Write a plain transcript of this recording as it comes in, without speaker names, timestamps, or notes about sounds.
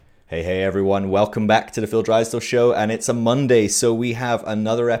Hey everyone, welcome back to the Phil Drysdale Show, and it's a Monday, so we have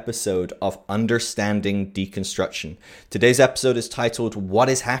another episode of Understanding Deconstruction. Today's episode is titled, What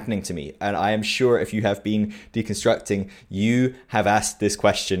is Happening to Me? And I am sure if you have been deconstructing, you have asked this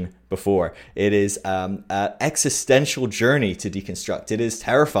question before. It is an existential journey to deconstruct. It is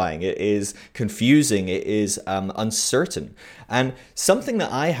terrifying, it is confusing, it is uncertain. And something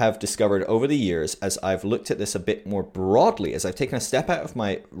that I have discovered over the years as I've looked at this a bit more broadly, as I've taken a step out of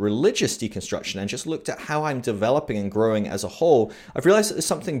my religious deconstruction and just looked at how I'm developing and growing as a whole, I've realized that there's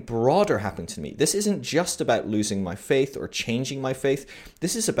something broader happening to me. This isn't just about losing my faith or changing my faith.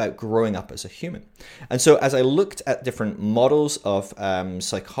 This is about growing up as a human. And so as I looked at different models of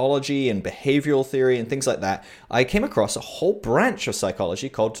psychology and behavioral theory and things like that, I came across a whole branch of psychology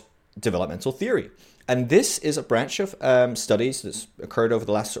called developmental theory. And this is a branch of studies that's occurred over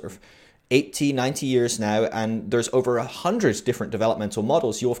the last sort of 80, 90 years now, and there's over 100 different developmental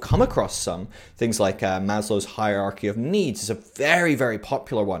models. You'll have come across some. Things like Maslow's hierarchy of needs is a very, very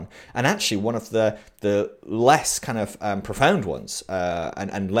popular one, and actually one of the less kind of profound ones,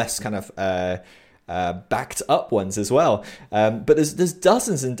 and less kind of backed up ones as well. But there's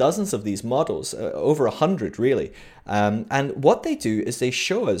dozens and dozens of these models, over 100 really. And what they do is they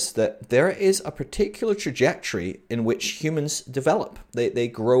show us that there is a particular trajectory in which humans develop. They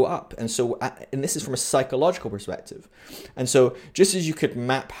grow up. And so, and this is from a psychological perspective. And so just as you could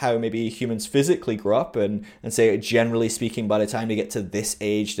map how maybe humans physically grow up and say, generally speaking, by the time they get to this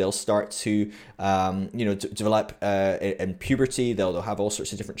age, they'll start to, develop in puberty. They'll have all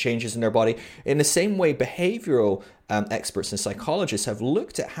sorts of different changes in their body. In the same way, behavioral experts and psychologists have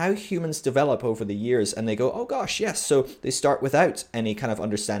looked at how humans develop over the years, and they go, oh gosh, yes. So they start without any kind of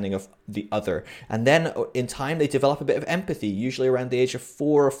understanding of the other. And then in time, they develop a bit of empathy, usually around the age of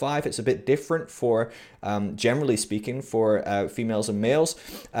 4 or 5. It's a bit different for, generally speaking, for females and males.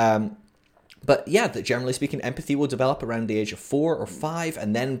 But yeah, generally speaking, empathy will develop around the age of 4 or 5,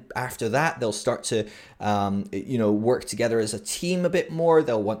 and then after that, they'll start to, work together as a team a bit more.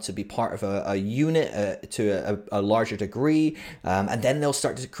 They'll want to be part of a unit to a larger degree, and then they'll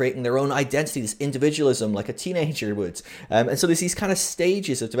start to creating their own identity, this individualism, like a teenager would. And so there's these kind of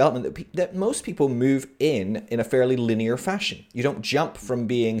stages of development that most people move in a fairly linear fashion. You don't jump from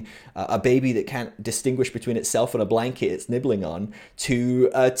being a baby that can't distinguish between itself and a blanket it's nibbling on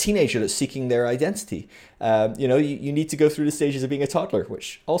to a teenager that's seeking their identity. You need to go through the stages of being a toddler,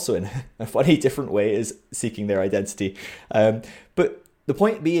 which also in a funny different way is seeking their identity. But the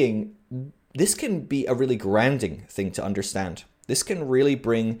point being, this can be a really grounding thing to understand. This can really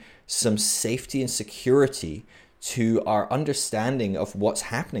bring some safety and security to our understanding of what's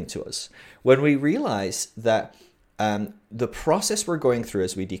happening to us. When we realize that the process we're going through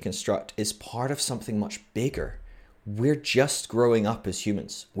as we deconstruct is part of something much bigger. We're just growing up as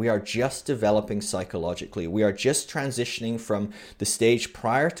humans. We are just developing psychologically. We are just transitioning from the stage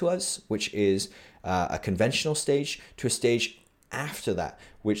prior to us, which is a conventional stage, to a stage after that,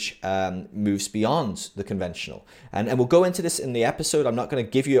 which moves beyond the conventional. And we'll go into this in the episode. I'm not going to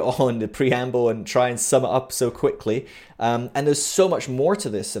give you it all in the preamble and try and sum it up so quickly. And there's so much more to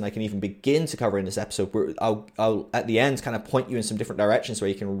this than I can even begin to cover in this episode. I'll at the end kind of point you in some different directions where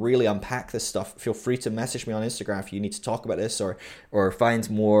you can really unpack this stuff. Feel free to message me on Instagram if you need to talk about this or find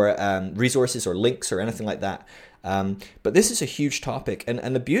more resources or links or anything like that. But this is a huge topic,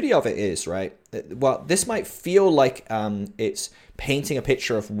 and the beauty of it is, right, well, this might feel like it's painting a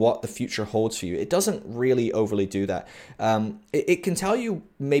picture of what the future holds for you. It doesn't really overly do that. It can tell you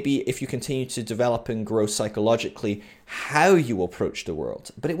maybe if you continue to develop and grow psychologically how you will approach the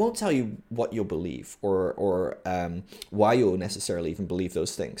world, but it won't tell you what you'll believe or why you'll necessarily even believe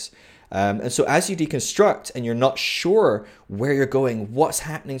those things. And so as you deconstruct and you're not sure where you're going, what's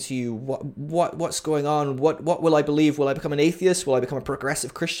happening to you, what's going on, what will I believe? Will I become an atheist? Will I become a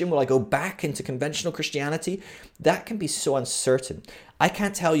progressive Christian? Will I go back into conventional Christianity? That can be so uncertain. I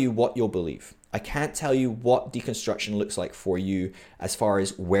can't tell you what you'll believe. I can't tell you what deconstruction looks like for you as far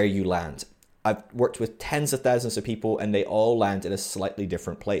as where you land. I've worked with tens of thousands of people and they all land in a slightly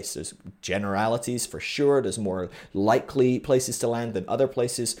different place. There's generalities for sure. There's more likely places to land than other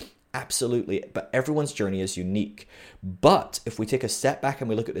places. Absolutely. But everyone's journey is unique. But if we take a step back and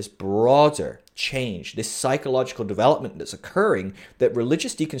we look at this broader change, this psychological development that's occurring, that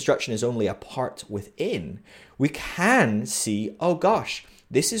religious deconstruction is only a part within, we can see, oh gosh,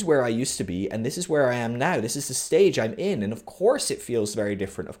 this is where I used to be, and this is where I am now. This is the stage I'm in, and of course it feels very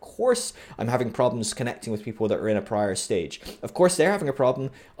different. Of course I'm having problems connecting with people that are in a prior stage. Of course they're having a problem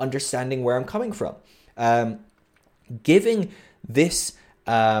understanding where I'm coming from. Giving this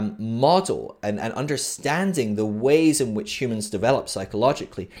model and understanding the ways in which humans develop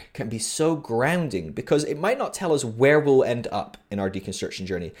psychologically can be so grounding, because it might not tell us where we'll end up in our deconstruction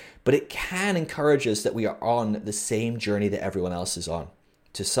journey, but it can encourage us that we are on the same journey that everyone else is on.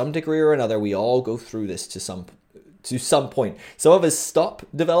 To some degree or another, we all go through this to some point. Some of us stop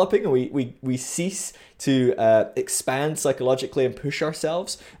developing and we cease to expand psychologically and push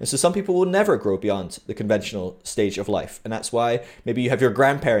ourselves. And so some people will never grow beyond the conventional stage of life. And that's why maybe you have your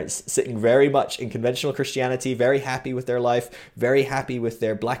grandparents sitting very much in conventional Christianity, very happy with their life, very happy with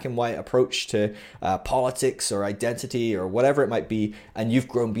their black and white approach to politics or identity or whatever it might be, and you've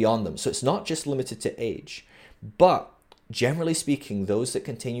grown beyond them. So it's not just limited to age. But generally speaking, those that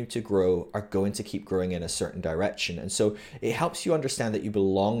continue to grow are going to keep growing in a certain direction. And so it helps you understand that you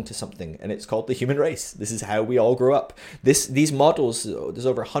belong to something, and it's called the human race. This is how we all grow up. These models, there's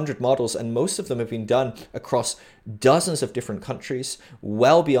over 100 models, and most of them have been done across dozens of different countries,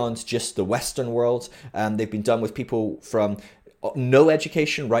 well beyond just the Western world. They've been done with people from no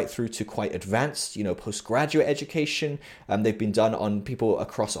education right through to quite advanced, postgraduate education. They've been done on people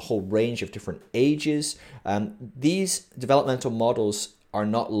across a whole range of different ages. These developmental models are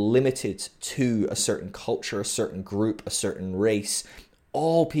not limited to a certain culture, a certain group, a certain race.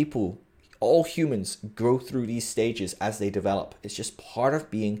 All people, all humans go through these stages as they develop. It's just part of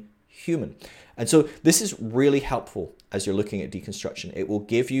being human. And so this is really helpful as you're looking at deconstruction. It will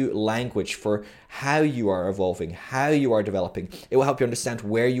give you language for how you are evolving, how you are developing. It will help you understand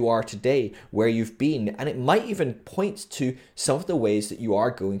where you are today, where you've been, and it might even point to some of the ways that you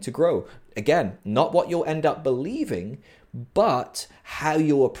are going to grow. Again, not what you'll end up believing, but how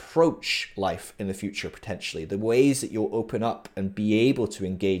you'll approach life in the future, potentially, the ways that you'll open up and be able to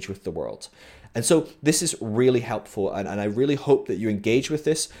engage with the world. And so this is really helpful, and I really hope that you engage with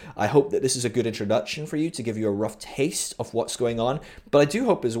this. I hope that this is a good introduction for you to give you a rough taste of what's going on. But I do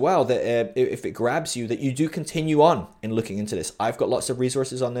hope as well that if it grabs you, that you do continue on in looking into this. I've got lots of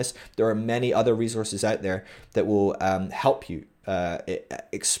resources on this. There are many other resources out there that will help you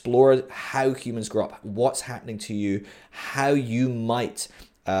explore how humans grow up, what's happening to you, how you might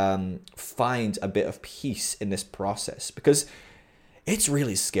find a bit of peace in this process. Because it's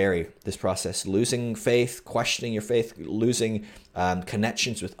really scary, this process. Losing faith, questioning your faith, losing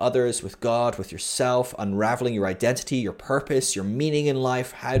connections with others, with God, with yourself, unraveling your identity, your purpose, your meaning in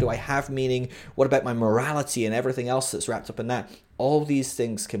life. How do I have meaning? What about my morality and everything else that's wrapped up in that? All these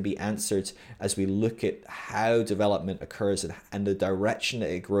things can be answered as we look at how development occurs and the direction that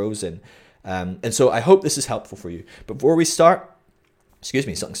it grows in. And so I hope this is helpful for you. Before we start,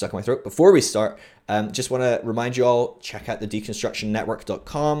 something stuck in my throat. Before we start, just want to remind you all, check out the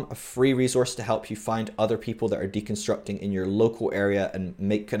deconstructionnetwork.com, a free resource to help you find other people that are deconstructing in your local area and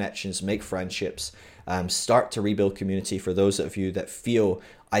make connections, make friendships, start to rebuild community. For those of you that feel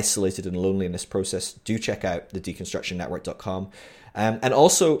isolated and lonely in this process, do check out the deconstructionnetwork.com. And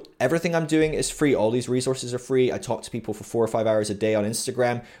also, everything I'm doing is free. All these resources are free. I talk to people for 4 or 5 hours a day on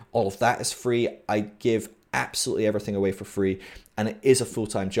Instagram. All of that is free. I give absolutely everything away for free, and it is a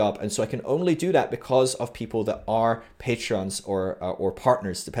full-time job. And so I can only do that because of people that are patrons or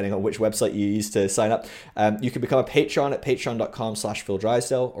partners, depending on which website you use to sign up. You can become a patron at patreon.com/Phil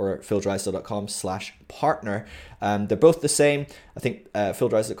Drysdale or phildrysdale.com/partner. They're both the same. I think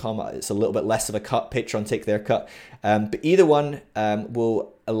phildrysdale.com, it's a little bit less of a cut. Patreon take their cut. But either one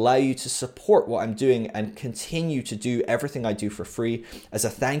will allow you to support what I'm doing and continue to do everything I do for free. As a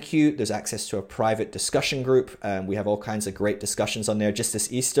thank you, there's access to a private discussion group. We have all kinds of great discussions on there. Just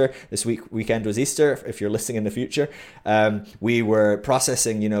this weekend was Easter, if you're listening in the future. We were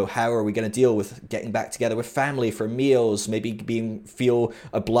processing, how are we going to deal with getting back together with family for meals, maybe feel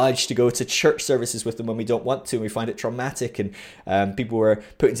obliged to go to church services with them when we don't want to, and we find it traumatic. And people were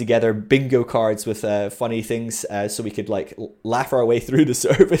putting together bingo cards with funny things so we could laugh our way through the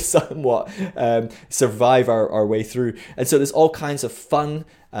service somewhat, survive our way through. And so there's all kinds of fun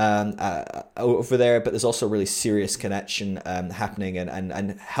over there, but there's also really serious connection happening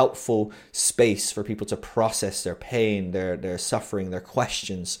and helpful space for people to process their pain, their suffering, their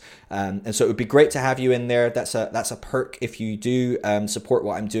questions. And so it would be great to have you in there. That's a perk if you do support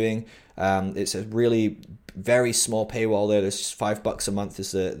what I'm doing. It's a really very small paywall there. There's just $5 a month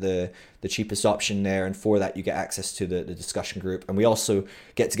is the cheapest option there, and for that you get access to the discussion group. And we also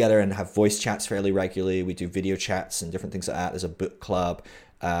get together and have voice chats fairly regularly. We do video chats and different things like that. There's a book club.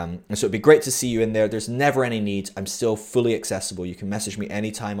 And so it'd be great to see you in there. There's never any need. I'm still fully accessible. You can message me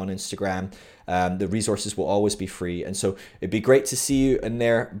anytime on Instagram. The resources will always be free. And so it'd be great to see you in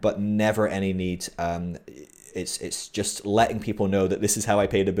there, but never any need. It's just letting people know that this is how I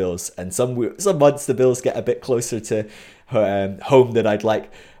pay the bills. And some months the bills get a bit closer to home that I'd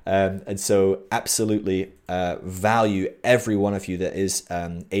like. And so absolutely value every one of you that is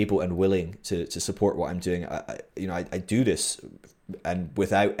able and willing to support what I'm doing. I do this and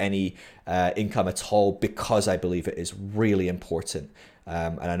without any income at all, because I believe it is really important.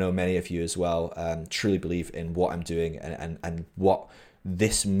 And I know many of you as well truly believe in what I'm doing and what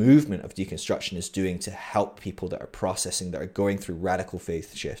this movement of deconstruction is doing to help people that are processing, that are going through radical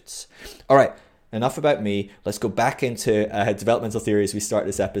faith shifts. All right, enough about me. Let's go back into developmental theory as we start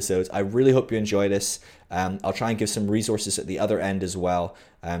this episode. I really hope you enjoy this. I'll try and give some resources at the other end as well,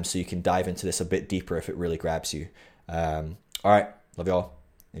 so you can dive into this a bit deeper if it really grabs you. All right, love you all.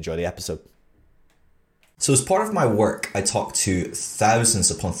 Enjoy the episode. So as part of my work, I talk to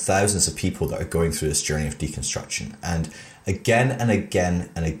thousands upon thousands of people that are going through this journey of deconstruction. And again and again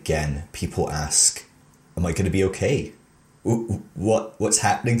and again, people ask, am I going to be okay? What's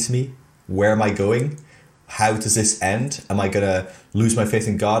happening to me? Where am I going? How does this end? Am I going to lose my faith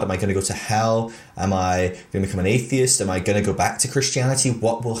in God? Am I going to go to hell? Am I going to become an atheist? Am I going to go back to Christianity?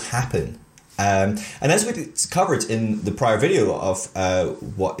 What will happen? And as we covered in the prior video of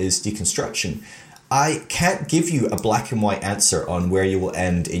what is deconstruction, I can't give you a black and white answer on where you will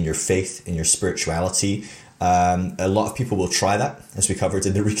end in your faith, in your spirituality. A lot of people will try that, as we covered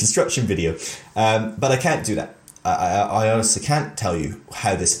in the reconstruction video, but I can't do that. I honestly can't tell you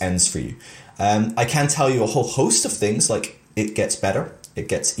how this ends for you. I can tell you a whole host of things, like it gets better, it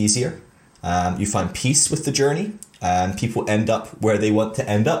gets easier, you find peace with the journey. People end up where they want to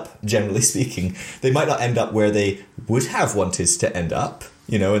end up, generally speaking. They might not end up where they would have wanted to end up.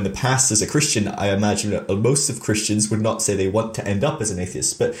 You know, in the past as a Christian, I imagine that most of Christians would not say they want to end up as an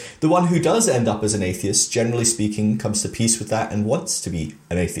atheist. But the one who does end up as an atheist, generally speaking, comes to peace with that and wants to be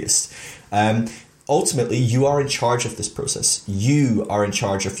an atheist. Ultimately, you are in charge of this process. You are in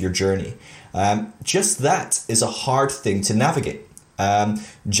charge of your journey. Just that is a hard thing to navigate.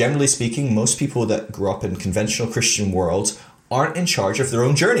 Generally speaking, most people that grow up in conventional Christian world aren't in charge of their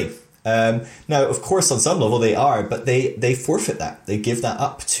own journey. Now, of course, on some level they are, but they forfeit that. They give that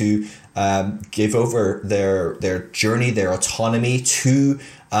up to give over their journey, their autonomy to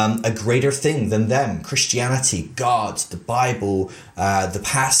a greater thing than them. Christianity, God, the Bible, the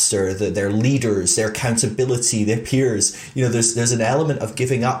pastor, their leaders, their accountability, their peers. You know, there's an element of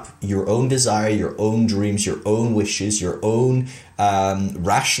giving up your own desire, your own dreams, your own wishes, your own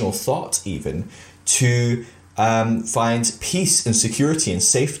rational thought even to find peace and security and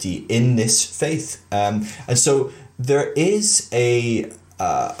safety in this faith. And so there is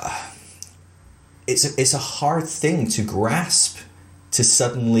it's a hard thing to grasp, to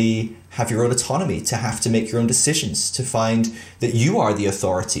suddenly have your own autonomy, to have to make your own decisions, to find that you are the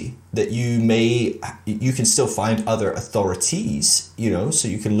authority, that you can still find other authorities, you know, so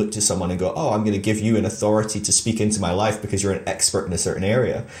you can look to someone and go, oh, I'm going to give you an authority to speak into my life because you're an expert in a certain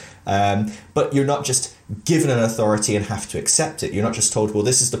area. But you're not just given an authority and have to accept it. You're not just told, well,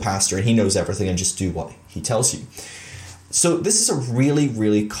 this is the pastor and he knows everything and just do what he tells you. So this is a really,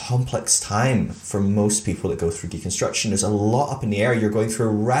 really complex time for most people that go through deconstruction. There's a lot up in the air. You're going through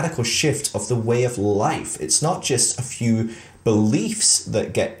a radical shift of the way of life. It's not just a few beliefs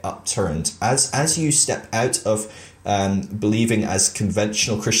that get upturned. As you step out of believing as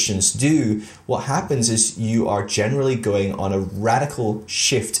conventional Christians do, what happens is you are generally going on a radical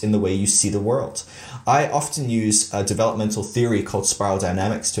shift in the way you see the world. I often use a developmental theory called spiral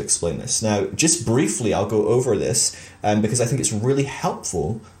dynamics to explain this. Now, just briefly, I'll go over this because I think it's really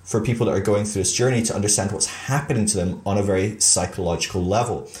helpful for people that are going through this journey to understand what's happening to them on a very psychological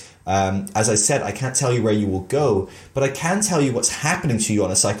level. As I said, I can't tell you where you will go, but I can tell you what's happening to you on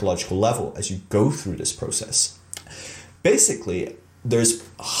a psychological level as you go through this process. Basically, there's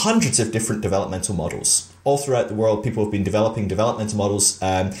hundreds of different developmental models. All throughout the world, people have been developing developmental models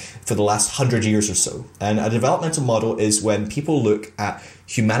for the last 100 years or so. And a developmental model is when people look at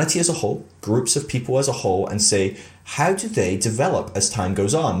humanity as a whole, groups of people as a whole, and say, how do they develop as time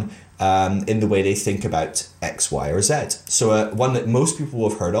goes on in the way they think about X, Y, or Z? So one that most people will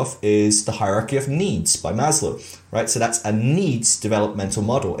have heard of is the hierarchy of needs by Maslow, right? So that's a needs developmental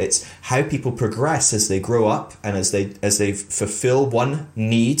model. It's how people progress as they grow up, and as they fulfill one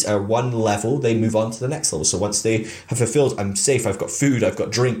need or one level, they move on to the next level. So once they have fulfilled, I'm safe, I've got food, I've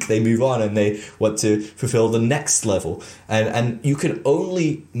got drink, they move on and they want to fulfill the next level. And you can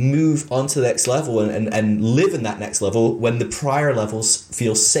only move on to the next level and live in that next level when the prior levels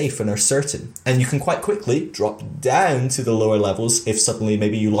feel safe and are certain. And you can quite quickly drop down to the lower levels if suddenly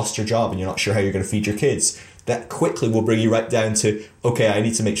maybe you lost your job and you're not sure how you're going to feed your kids. That quickly will bring you right down to, okay, I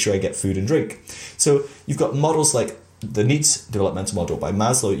need to make sure I get food and drink. So you've got models like the needs developmental model by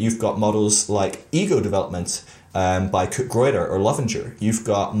Maslow. You've got models like ego development by Cook-Greuter or Lovinger. You've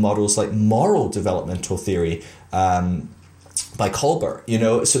got models like moral developmental theory by Colbert,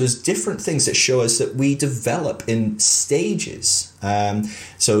 so there's different things that show us that we develop in stages.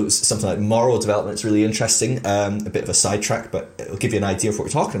 So something like moral development is really interesting, a bit of a sidetrack, but it'll give you an idea of what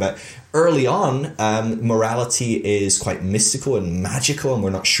we're talking about. Early on, morality is quite mystical and magical, and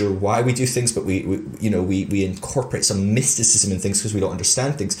we're not sure why we do things, but we incorporate some mysticism in things because we don't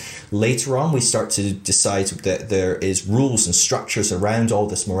understand things. Later on, we start to decide that there is rules and structures around all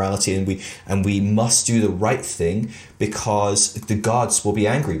this morality, and we must do the right thing because the gods will be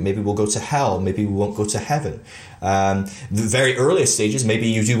angry. Maybe we'll go to hell. Maybe we won't go to heaven. The very earliest stages, maybe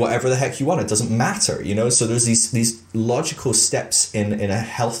you do whatever the heck you want. It doesn't matter, So there's these logical steps in a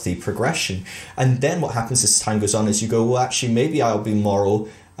healthy progression. And then what happens as time goes on is you go, well, actually, maybe I'll be moral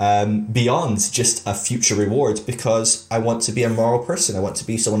beyond just a future reward because I want to be a moral person. I want to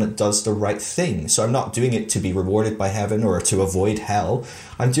be someone that does the right thing. So I'm not doing it to be rewarded by heaven or to avoid hell.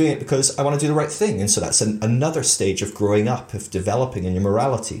 I'm doing it because I want to do the right thing. And so that's another stage of growing up, of developing in your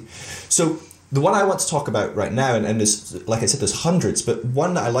morality. So the one I want to talk about right now, and there's, like I said, there's hundreds, but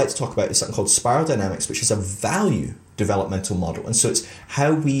one that I like to talk about is something called spiral dynamics, which is a value developmental model. And so it's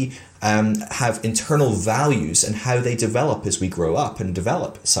how we have internal values and how they develop as we grow up and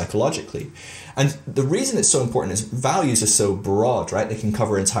develop psychologically. And the reason it's so important is values are so broad, right? They can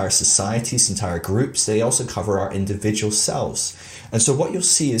cover entire societies, entire groups. They also cover our individual selves. And so what you'll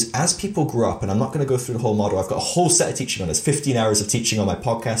see is as people grow up, and I'm not going to go through the whole model, I've got a whole set of teaching on this, 15 hours of teaching on my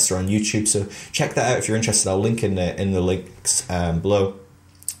podcast or on YouTube. So check that out if you're interested. I'll link in the links below.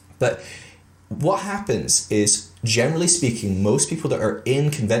 But what happens is, generally speaking, most people that are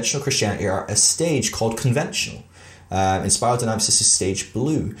in conventional Christianity are at a stage called conventional. In spiral dynamics, this is stage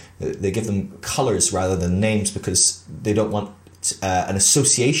blue. They give them colors rather than names because they don't want an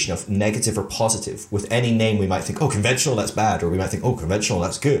association of negative or positive. With any name, we might think, oh, conventional, that's bad, or we might think, oh, conventional,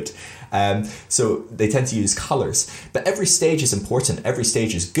 that's good. So they tend to use colors. But every stage is important. Every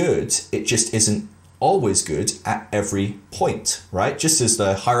stage is good. It just isn't always good at every point, right? Just as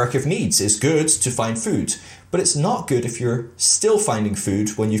the hierarchy of needs is good to find food, but it's not good if you're still finding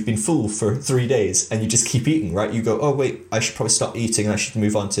food when you've been full for 3 days and you just keep eating, right? You go, oh wait, I should probably stop eating and I should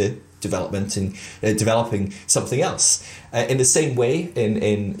move on to development and developing something else. In the same way,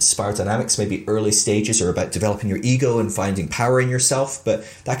 in spiral dynamics, maybe early stages are about developing your ego and finding power in yourself, but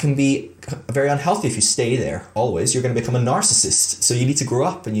that can be very unhealthy if you stay there always. You're going to become a narcissist. So you need to grow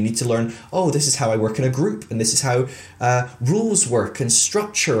up and you need to learn, oh, this is how I work in a group, and this is how rules work, and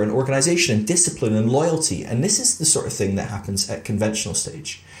structure and organization and discipline and loyalty. And this is the sort of thing that happens at conventional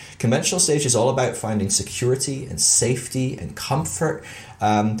stage. Conventional stage is all about finding security and safety and comfort.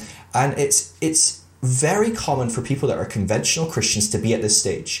 And it's very common for people that are conventional Christians to be at this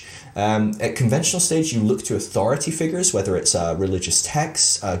stage. At conventional stage, you look to authority figures, whether it's a religious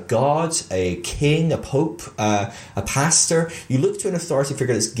text, a god, a king, a pope, a pastor. You look to an authority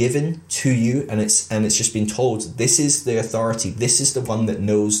figure that's given to you, and it's just been told, this is the authority, this is the one that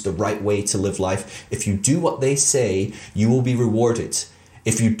knows the right way to live life. If you do what they say, you will be rewarded.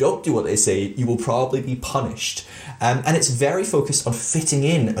 If you don't do what they say, you will probably be punished. And it's very focused on fitting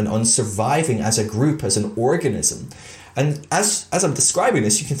in and on surviving as a group, as an organism. And as I'm describing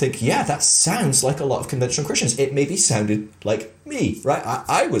this, you can think, yeah, that sounds like a lot of conventional Christians. It maybe sounded like me, right?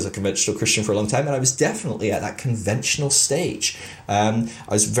 I was a conventional Christian for a long time, and I was definitely at that conventional stage. I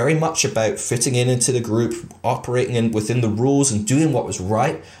was very much about fitting into the group, operating within the rules and doing what was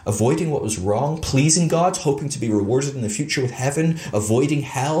right, avoiding what was wrong, pleasing God, hoping to be rewarded in the future with heaven, avoiding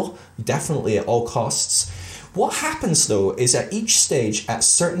hell, definitely at all costs. What happens, though, is at each stage, at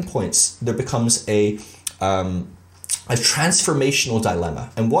certain points, there becomes a transformational dilemma.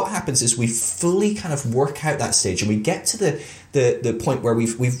 And what happens is we fully kind of work out that stage, and we get to the point where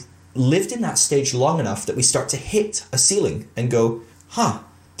we've lived in that stage long enough that we start to hit a ceiling and go,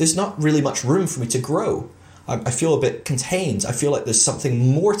 there's not really much room for me to grow. I feel a bit contained. I feel like there's something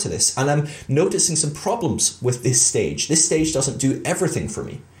more to this. And I'm noticing some problems with this stage. This stage doesn't do everything for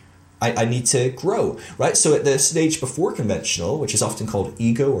me. I need to grow, right? So at the stage before conventional, which is often called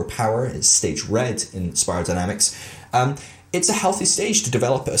ego or power, it's stage red in spiral dynamics, it's a healthy stage to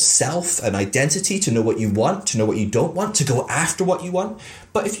develop a self, an identity, to know what you want, to know what you don't want, to go after what you want.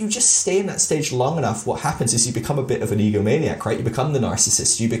 But if you just stay in that stage long enough, what happens is you become a bit of an egomaniac, right? You become the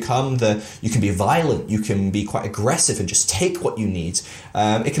narcissist. You can be violent. You can be quite aggressive and just take what you need.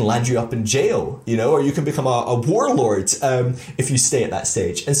 It can land you up in jail, or you can become a warlord if you stay at that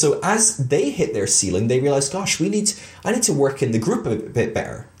stage. And so as they hit their ceiling, they realize, gosh, I need to work in the group a bit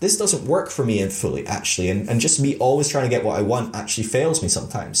better. This doesn't work for me fully, actually. And just me always trying to get what I I want actually fails me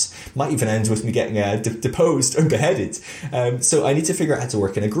sometimes. Might even end with me getting deposed or beheaded. So I need to figure out how to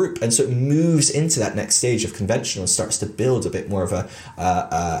work in a group. And so it moves into that next stage of conventional and starts to build a bit more of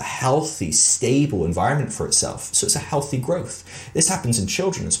a healthy, stable environment for itself. So it's a healthy growth. This happens in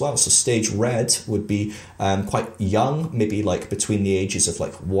children as well. So stage red would be quite young, maybe like between the ages of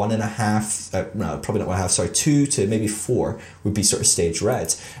like 2 to maybe 4 would be sort of stage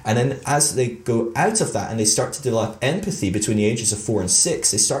red. And then as they go out of that and they start to develop empathy between the ages of 4 and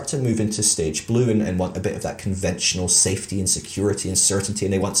 6, they start to move into stage blue and want a bit of that conventional safety and security and certainty,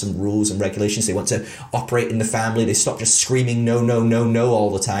 and they want some rules and regulations. They want to operate in the family. They stop just screaming no, no, no, no all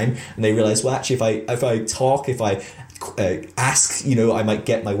the time, and they realize, well, actually, if I talk, if I ask, I might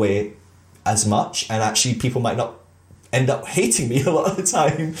get my way as much, and actually people might not end up hating me a lot of the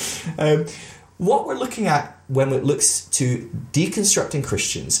time. What we're looking at when it looks to deconstructing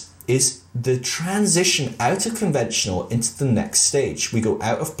Christians is the transition out of conventional into the next stage. We go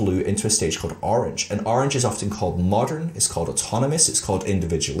out of blue into a stage called orange. And orange is often called modern, it's called autonomous, it's called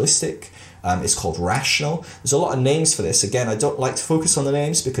individualistic, it's called rational. There's a lot of names for this. Again, I don't like to focus on the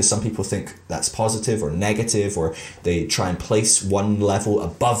names because some people think that's positive or negative, or they try and place one level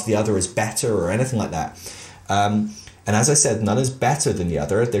above the other as better or anything like that. And as I said, none is better than the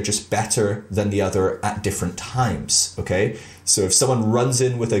other. They're just better than the other at different times, okay? So if someone runs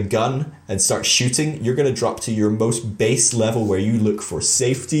in with a gun and starts shooting, you're going to drop to your most base level where you look for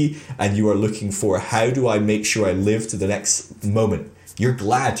safety and you are looking for, how do I make sure I live to the next moment? You're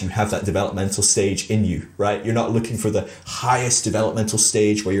glad you have that developmental stage in you, right? You're not looking for the highest developmental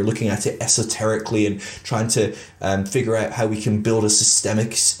stage where you're looking at it esoterically and trying to figure out how we can build a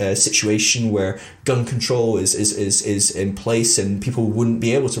systemic situation where gun control is in place and people wouldn't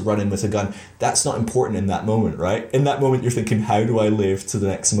be able to run in with a gun. That's not important in that moment, right? In that moment, you're thinking, how do I live to the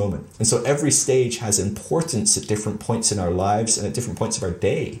next moment? And so every stage has importance at different points in our lives and at different points of our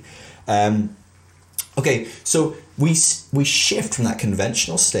day. Okay, so we shift from that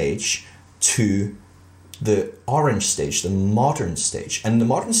conventional stage to the orange stage, the modern stage. And the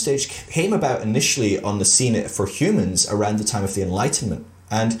modern stage came about initially on the scene for humans around the time of the Enlightenment.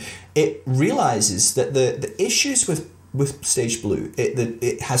 And it realizes that the issues with stage blue,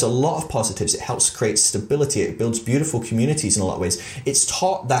 it has a lot of positives. It helps create stability. It builds beautiful communities in a lot of ways. It's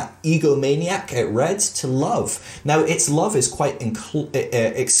taught that egomaniac at red to love. Now, its love is quite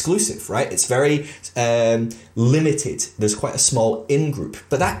exclusive, right? It's very limited. There's quite a small in-group.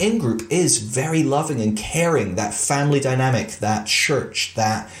 But that in-group is very loving and caring, that family dynamic, that church,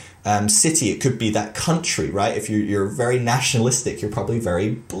 that city. It could be that country, right? If you're very nationalistic, you're probably very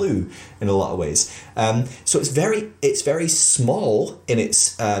blue in a lot of ways. So it's very small in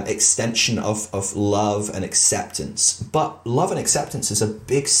its extension of love and acceptance. But love and acceptance is a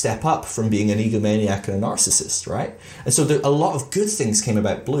big step up from being an egomaniac and a narcissist, right? And so a lot of good things came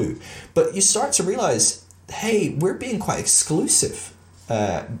about blue. But you start to realize, hey, we're being quite exclusive.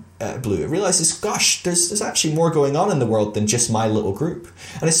 Blue. It realizes, gosh, there's actually more going on in the world than just my little group.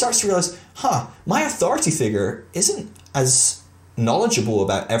 And it starts to realize, my authority figure isn't as knowledgeable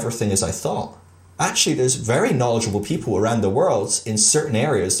about everything as I thought. Actually, there's very knowledgeable people around the world in certain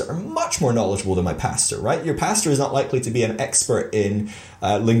areas that are much more knowledgeable than my pastor, right? Your pastor is not likely to be an expert in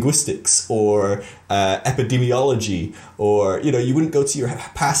linguistics or epidemiology, or, you wouldn't go to your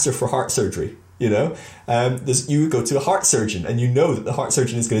pastor for heart surgery. You would go to a heart surgeon and you know that the heart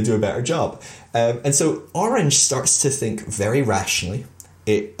surgeon is going to do a better job. And so orange starts to think very rationally.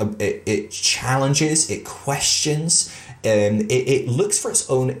 It challenges, it questions, it looks for its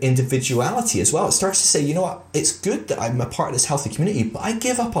own individuality as well. It starts to say, you know what, it's good that I'm a part of this healthy community, but I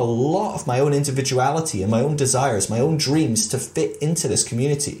give up a lot of my own individuality and my own desires, my own dreams to fit into this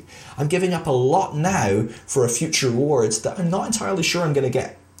community. I'm giving up a lot now for a future reward that I'm not entirely sure I'm going to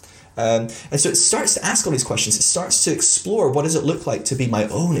get. And so it starts to ask all these questions. It starts to explore, what does it look like to be my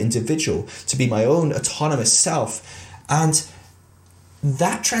own individual, to be my own autonomous self? And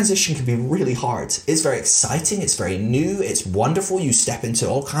that transition can be really hard. It's very exciting. It's very new. It's wonderful. You step into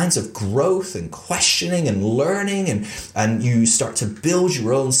all kinds of growth and questioning and learning, and you start to build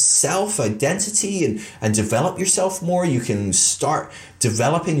your own self-identity and develop yourself more. You can start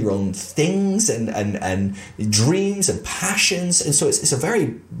developing your own things and dreams and passions. And so it's a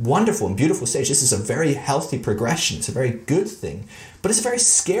very wonderful and beautiful stage. This is a very healthy progression. It's a very good thing, but it's a very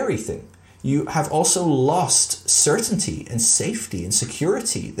scary thing. You have also lost certainty and safety and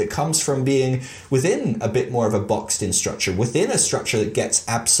security that comes from being within a bit more of a boxed in structure, within a structure that gets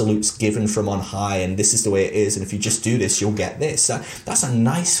absolutes given from on high, and this is the way it is, and if you just do this, you'll get this. That's a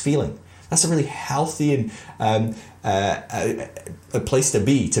nice feeling. That's a really healthy and a place to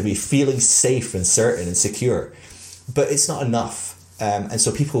be feeling safe and certain and secure. but it's not enough. And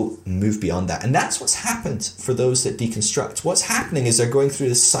so people move beyond that. And that's what's happened for those that deconstruct. What's happening is they're going through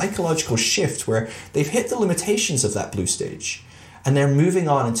this psychological shift where they've hit the limitations of that blue stage and they're moving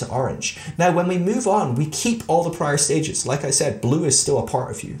on into orange. Now, when we move on, we keep all the prior stages. Like I said, blue is still a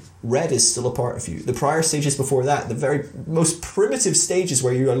part of you. Red is still a part of you. The prior stages before that, the very most primitive stages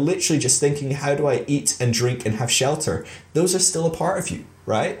where you are literally just thinking, how do I eat and drink and have shelter? Those are still a part of you,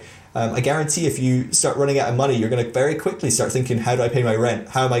 right? I guarantee if you start running out of money, you're going to very quickly start thinking, how do I pay my rent?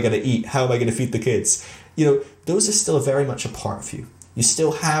 How am I going to eat? How am I going to feed the kids? Those are still very much a part of you. You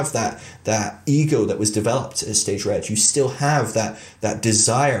still have that ego that was developed at stage red. You still have that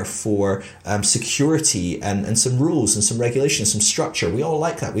desire for security and some rules and some regulations, some structure. We all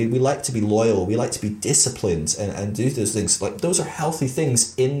like that. We like to be loyal. We like to be disciplined and do those things. Like, those are healthy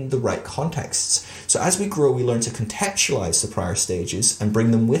things in the right contexts. So as we grow, we learn to contextualize the prior stages and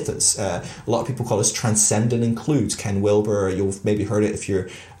bring them with us. A lot of people call this transcend and include. Ken Wilber, you've maybe heard it if you're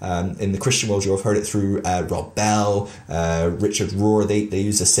in the Christian world, you'll have heard it through Rob Bell, Richard Rohr. They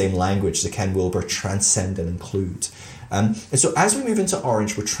use the same language, the Ken Wilber, transcend and include. And so as we move into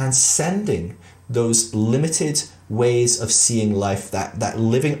orange, we're transcending those limited ways of seeing life, that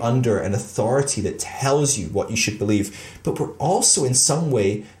living under an authority that tells you what you should believe. But we're also in some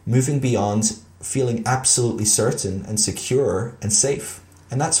way moving beyond feeling absolutely certain and secure and safe.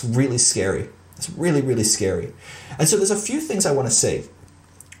 And that's really scary. It's really, really scary. And so there's a few things I want to say.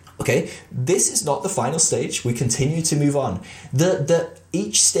 Okay, this is not the final stage. We continue to move on.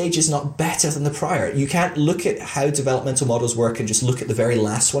 Each stage is not better than the prior. You can't look at how developmental models work and just look at the very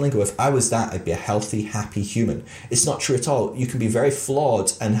last one and go, if I was that, I'd be a healthy, happy human. It's not true at all. You can be very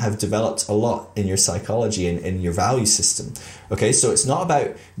flawed and have developed a lot in your psychology and in your value system. Okay, so it's not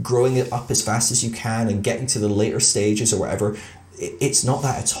about growing it up as fast as you can and getting to the later stages or whatever. It's not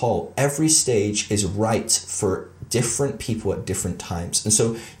that at all. Every stage is right for different people at different times. And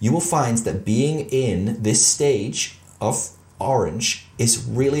so you will find that being in this stage of orange is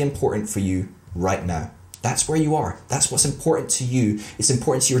really important for you right now. That's where you are. That's what's important to you. It's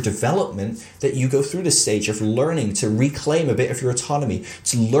important to your development that you go through this stage of learning to reclaim a bit of your autonomy,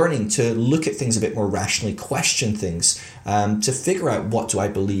 to learning to look at things a bit more rationally, question things, to figure out, what do I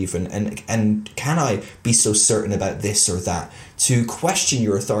believe and can I be so certain about this or that, to question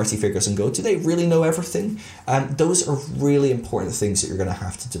your authority figures and go, do they really know everything? Those are really important things that you're going to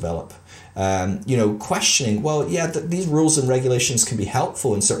have to develop. Questioning, well, yeah, these rules and regulations can be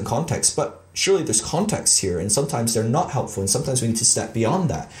helpful in certain contexts, but surely there's context here, and sometimes they're not helpful, and sometimes we need to step beyond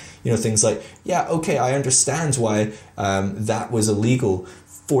that. Things like, yeah, okay, I understand why that was illegal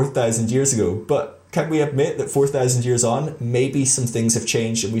 4,000 years ago, but can we admit that 4,000 years on, maybe some things have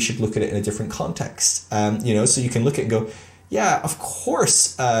changed and we should look at it in a different context? So you can look at it and go, yeah, of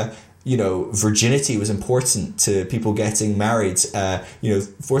course, virginity was important to people getting married,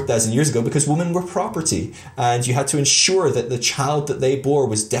 4,000 years ago, because women were property, and you had to ensure that the child that they bore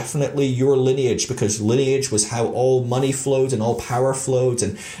was definitely your lineage, because lineage was how all money flowed and all power flowed,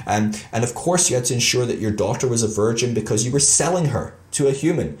 and of course you had to ensure that your daughter was a virgin because you were selling her to a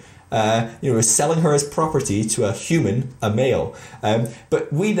human. Selling her as property to a human, a male.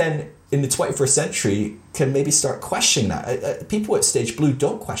 But we then, in the 21st century, can maybe start questioning that. People at stage blue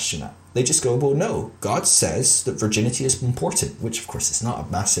don't question that. They just go, well, no, God says that virginity is important, which of course is not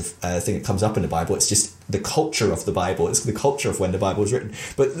a massive thing that comes up in the Bible. It's just the culture of the Bible. It's the culture of when the Bible was written.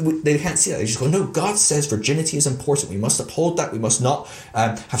 But they can't see that. They just go, no, God says virginity is important. We must uphold that. We must not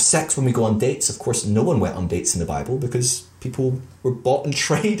have sex when we go on dates. Of course, no one went on dates in the Bible because people were bought and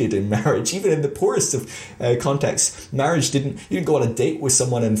traded in marriage. Even in the poorest of contexts, you didn't go on a date with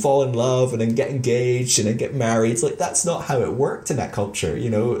someone and fall in love and then get engaged and then get married. It's like, that's not how it worked in that culture.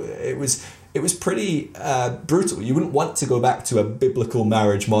 It was pretty brutal. You wouldn't want to go back to a biblical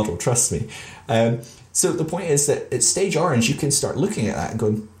marriage model, trust me. So the point is that at stage orange, you can start looking at that and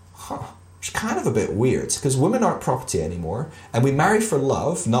going, it's kind of a bit weird, because women aren't property anymore, and we marry for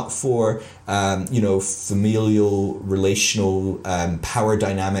love, not for familial, relational power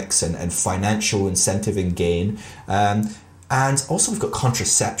dynamics and financial incentive and gain. And also we've got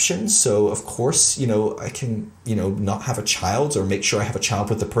contraception. So of course, I can, not have a child or make sure I have a child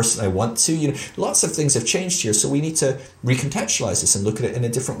with the person I want to. Lots of things have changed here. So we need to recontextualize this and look at it in a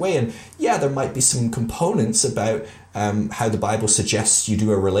different way. And yeah, there might be some components about how the Bible suggests you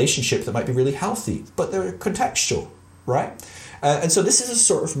do a relationship that might be really healthy, but they're contextual, right? And so this is a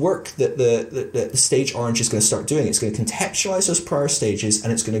sort of work that the stage orange is going to start doing. It's going to contextualize those prior stages,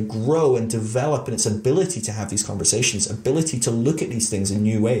 and it's going to grow and develop in its ability to have these conversations, ability to look at these things in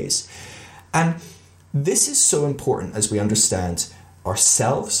new ways. And this is so important as we understand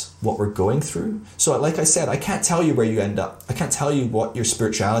ourselves, what we're going through. So like I said, I can't tell you where you end up. I can't tell you what your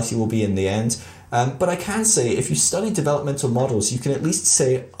spirituality will be in the end. But I can say, if you study developmental models, you can at least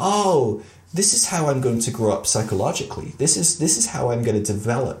say, oh, this is how I'm going to grow up psychologically. This is how I'm going to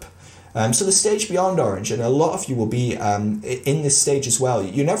develop. So the stage beyond orange, and a lot of you will be in this stage as well.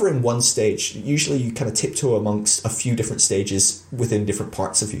 You're never in one stage. Usually you kind of tiptoe amongst a few different stages within different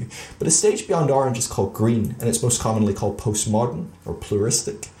parts of you. But a stage beyond orange is called green, and it's most commonly called postmodern or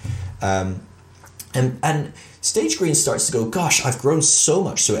pluralistic. And stage green starts to go, gosh, I've grown so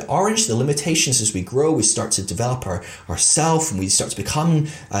much. So at orange, the limitations as we grow, we start to develop ourself, and we start to become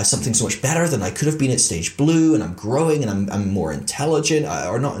something so much better than I could have been at stage blue, and I'm growing, and I'm more intelligent,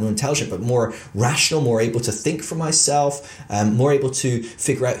 or not intelligent, but more rational, more able to think for myself, more able to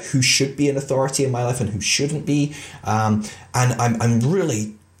figure out who should be an authority in my life and who shouldn't be. And I'm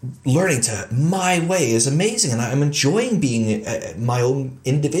really learning to my way is amazing, and I'm enjoying being my own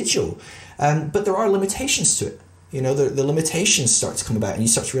individual. But there are limitations to it. You know, the limitations start to come about, and you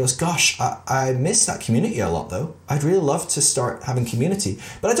start to realize, gosh, I miss that community a lot, though. I'd really love to start having community,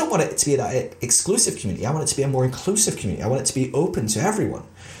 but I don't want it to be that exclusive community. I want it to be a more inclusive community. I want it to be open to everyone.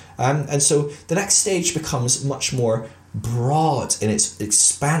 And so the next stage becomes much more broad in its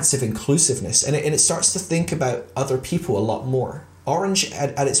expansive inclusiveness, and it starts to think about other people a lot more. Orange,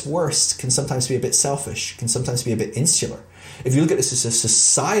 at its worst, can sometimes be a bit selfish, can sometimes be a bit insular. If you look at this as a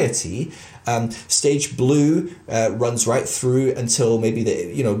society, stage blue runs right through until maybe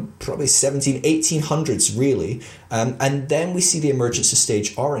probably 1800s really, and then we see the emergence of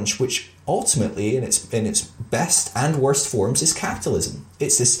stage orange, which ultimately in its best and worst forms is capitalism.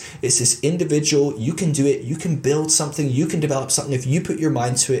 It's this individual, you can do it, you can build something, you can develop something. If you put your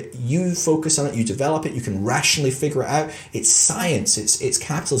mind to it, you focus on it, you develop it, you can rationally figure it out. It's science, it's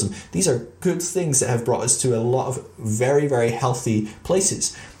capitalism. These are good things that have brought us to a lot of very, very healthy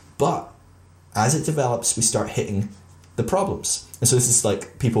places. But as it develops, we start hitting the problems. And so this is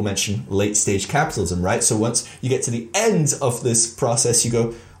like people mention late stage capitalism, right? So once you get to the end of this process, you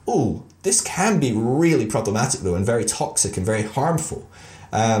go, oh, this can be really problematic though, and very toxic and very harmful.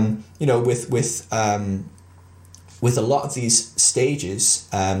 With a lot of these stages,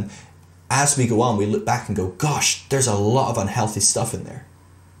 as we go on, we look back and go, gosh, there's a lot of unhealthy stuff in there,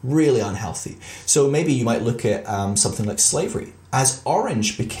 really unhealthy. So maybe you might look at something like slavery. As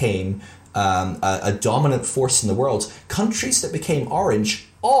orange became a dominant force in the world, countries that became orange,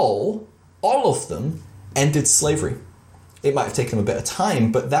 all of them ended slavery. It might have taken them a bit of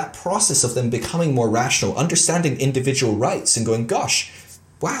time, but that process of them becoming more rational, understanding individual rights and going, gosh,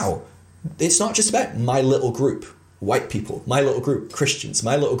 wow, it's not just about my little group, white people, my little group, Christians,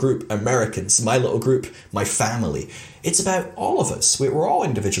 my little group, Americans, my little group, my family. It's about all of us. We're all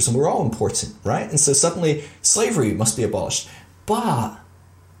individuals and we're all important, right? And so suddenly slavery must be abolished. But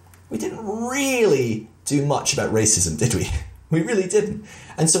we didn't really do much about racism, did we? We really didn't.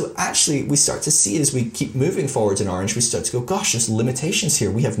 And so actually we start to see, as we keep moving forward in orange, we start to go, gosh, there's limitations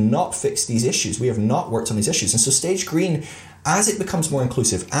here. We have not fixed these issues. We have not worked on these issues. And so stage green, as it becomes more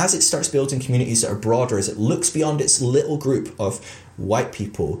inclusive, as it starts building communities that are broader, as it looks beyond its little group of white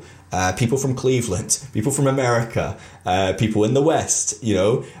people, people from Cleveland, people from America, people in the West,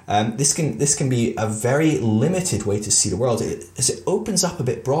 this can be a very limited way to see the world. As it opens up a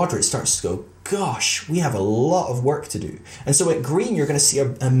bit broader, it starts to go, gosh, we have a lot of work to do. And so at green, you're going to see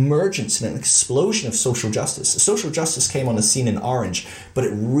an emergence and an explosion of social justice. Social justice came on the scene in orange, but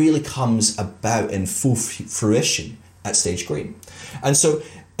it really comes about in full fruition at stage green. And so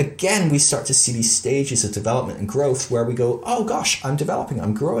again, we start to see these stages of development and growth where we go, oh gosh, I'm developing,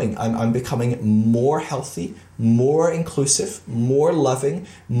 I'm growing, I'm becoming more healthy, more inclusive, more loving,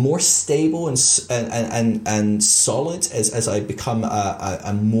 more stable and solid as I become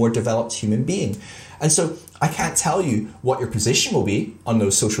a more developed human being. And so I can't tell you what your position will be on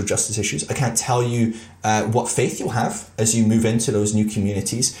those social justice issues. I can't tell you what faith you'll have as you move into those new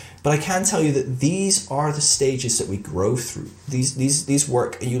communities. But I can tell you that these are the stages that we grow through. These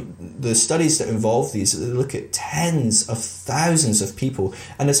work, the studies that involve these, they look at tens of thousands of people,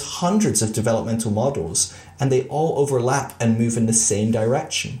 and there's hundreds of developmental models, and they all overlap and move in the same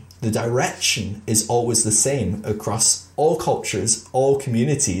direction. The direction is always the same across all cultures, all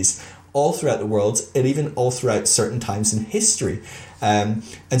communities, all throughout the world, and even all throughout certain times in history. And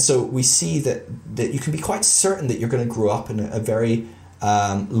so we see that you can be quite certain that you're going to grow up in a very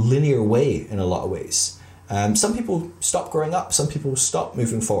linear way in a lot of ways. Some people stop growing up, some people stop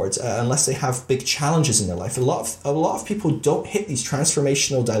moving forward unless they have big challenges in their life. A lot of people don't hit these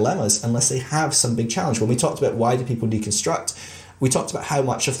transformational dilemmas unless they have some big challenge. When we talked about why do people deconstruct, we talked about how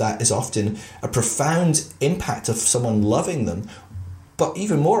much of that is often a profound impact of someone loving them, but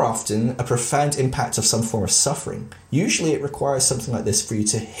even more often, a profound impact of some form of suffering. Usually it requires something like this for you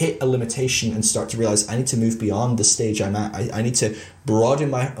to hit a limitation and start to realize, I need to move beyond the stage I'm at. I need to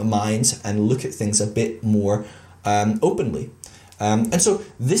broaden my mind and look at things a bit more openly. And so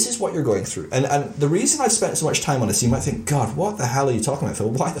this is what you're going through. And the reason I've spent so much time on this, you might think, God, what the hell are you talking about,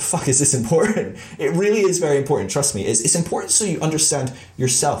 Phil? Why the fuck is this important? It really is very important, trust me. It's important so you understand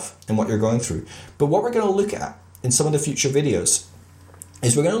yourself and what you're going through. But what we're going to look at in some of the future videos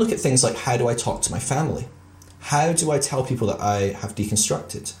is we're going to look at things like, how do I talk to my family? How do I tell people that I have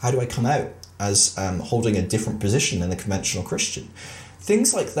deconstructed? How do I come out as holding a different position than a conventional Christian?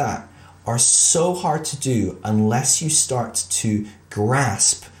 Things like that are so hard to do unless you start to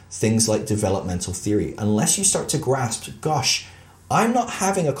grasp things like developmental theory. Unless you start to grasp, gosh, I'm not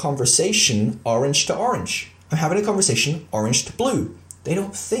having a conversation orange to orange. I'm having a conversation orange to blue. They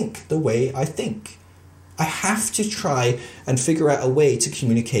don't think the way I think. I have to try and figure out a way to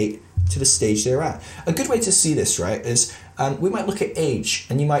communicate to the stage they're at. A good way to see this, right, is we might look at age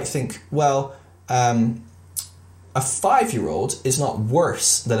and you might think, well, a 5-year-old is not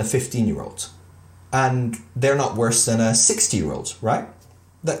worse than a 15-year-old. And they're not worse than a 60-year-old, right?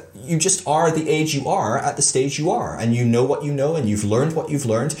 That you just are the age you are at the stage you are. And you know what you know and you've learned what you've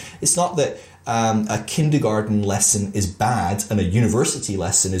learned. It's not that a kindergarten lesson is bad and a university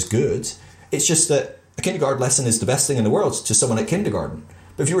lesson is good. It's just that a kindergarten lesson is the best thing in the world to someone at kindergarten.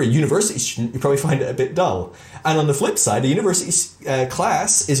 But if you're a university student, you probably find it a bit dull. And on the flip side, a university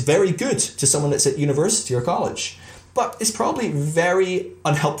class is very good to someone that's at university or college. But it's probably very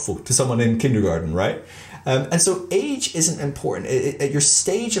unhelpful to someone in kindergarten, right? And so age isn't important. Your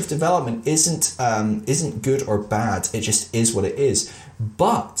stage of development isn't good or bad. It just is what it is.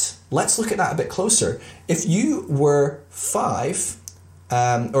 But let's look at that a bit closer. If you were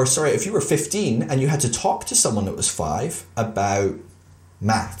if you were 15 and you had to talk to someone that was 5 about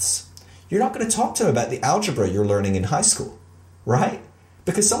maths, you're not going to talk to them about the algebra you're learning in high school, right?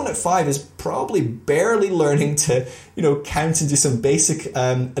 Because someone at 5 is probably barely learning to, count and do some basic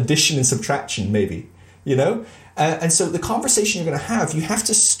addition and subtraction, maybe, And so the conversation you're going to have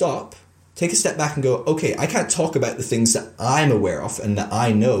to stop, take a step back and go, okay, I can't talk about the things that I'm aware of and that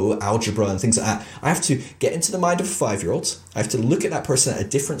I know, algebra and things like that. I have to get into the mind of a 5-year-old. I have to look at that person at a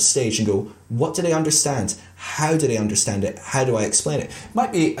different stage and go, what do they understand? How do they understand it? How do I explain it?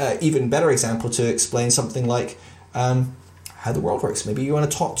 Might be an even better example to explain something like how the world works. Maybe you want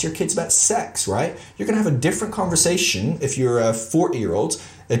to talk to your kids about sex, right? You're going to have a different conversation if you're a 40-year-old,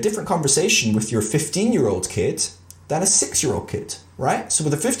 a different conversation with your 15-year-old kid than a 6-year-old kid, right? So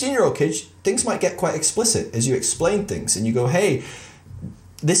with a 15-year-old kid, things might get quite explicit as you explain things and you go, hey,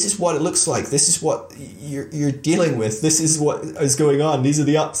 this is what it looks like. This is what you're dealing with. This is what is going on. These are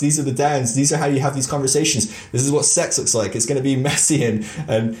the ups. These are the downs. These are how you have these conversations. This is what sex looks like. It's going to be messy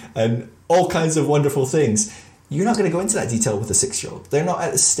and all kinds of wonderful things. You're not going to go into that detail with a 6-year-old. They're not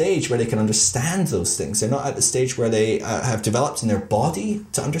at the stage where they can understand those things. They're not at the stage where they have developed in their body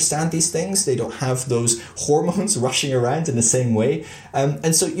to understand these things. They don't have those hormones rushing around in the same way.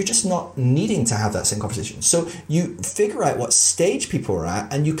 And so you're just not needing to have that same conversation. So you figure out what stage people are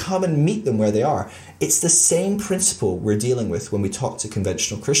at and you come and meet them where they are. It's the same principle we're dealing with when we talk to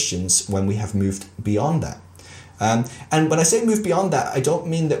conventional Christians when we have moved beyond that. And when I say move beyond that, I don't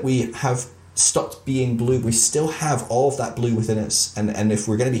mean that we have stopped being blue. We still have all of that blue within us. And if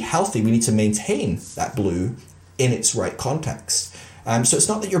we're going to be healthy, we need to maintain that blue in its right context. So it's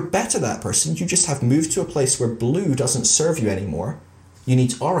not that you're better than that person. You just have moved to a place where blue doesn't serve you anymore. You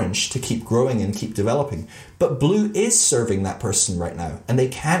need orange to keep growing and keep developing. But blue is serving that person right now. And they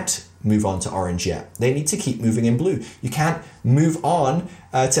can't move on to orange yet. They need to keep moving in blue. You can't move on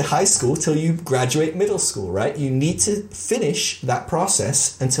to high school till you graduate middle school, right? You need to finish that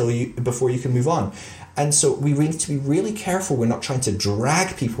process before you can move on. And so we need to be really careful we're not trying to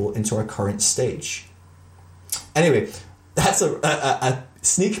drag people into our current stage. Anyway, that's a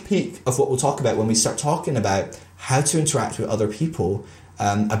sneak peek of what we'll talk about when we start talking about how to interact with other people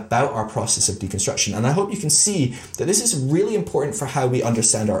about our process of deconstruction. And I hope you can see that this is really important for how we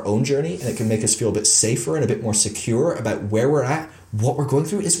understand our own journey, and it can make us feel a bit safer and a bit more secure about where we're at. What we're going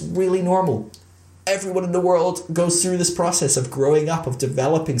through is really normal. Everyone in the world goes through this process of growing up, of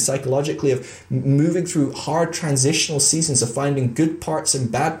developing psychologically, of moving through hard transitional seasons, of finding good parts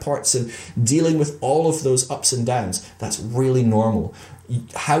and bad parts and dealing with all of those ups and downs. That's really normal.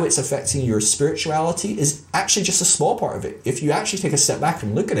 How it's affecting your spirituality is actually just a small part of it. If you actually take a step back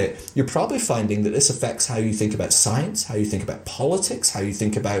and look at it, you're probably finding that this affects how you think about science, how you think about politics, how you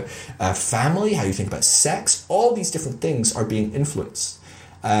think about family, how you think about sex. All these different things are being influenced.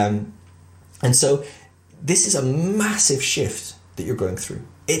 And so this is a massive shift that you're going through.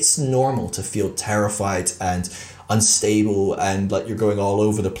 It's normal to feel terrified and unstable and like you're going all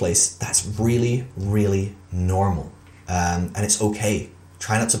over the place. That's really, really normal. And it's okay.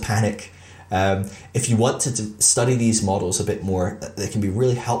 Try not to panic. If you want to study these models a bit more, they can be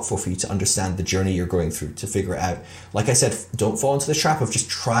really helpful for you to understand the journey you're going through, to figure it out. Like I said, don't fall into the trap of just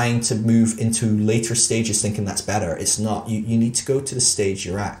trying to move into later stages thinking that's better. It's not. You need to go to the stage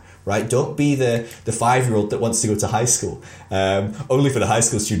you're at, right? Don't be the 5-year-old that wants to go to high school, only for the high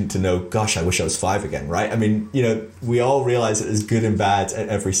school student to know, gosh, I wish I was 5 again, right? I mean, we all realize that there's good and bad at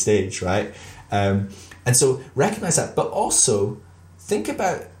every stage, right? And so recognize that, but also think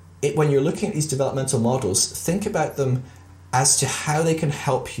about it when you're looking at these developmental models. Think about them as to how they can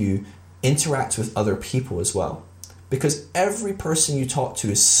help you interact with other people as well. Because every person you talk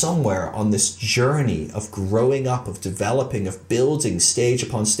to is somewhere on this journey of growing up, of developing, of building stage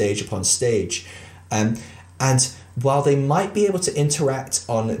upon stage upon stage. And while they might be able to interact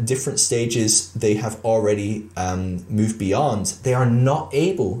on different stages they have already moved beyond, they are not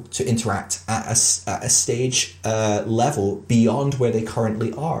able to interact at a stage level beyond where they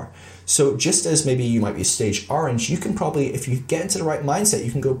currently are. So just as maybe you might be a stage orange, you can probably, if you get into the right mindset,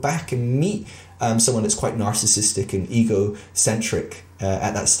 you can go back and meet someone that's quite narcissistic and egocentric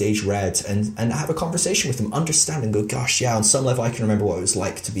at that stage red and have a conversation with them, understand and go, gosh, yeah, on some level I can remember what it was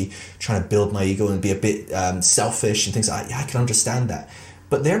like to be trying to build my ego and be a bit selfish and things like that. Yeah, I can understand that.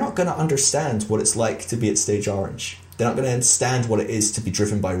 But they're not going to understand what it's like to be at stage orange. They're not going to understand what it is to be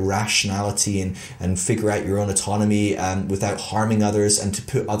driven by rationality and figure out your own autonomy without harming others and to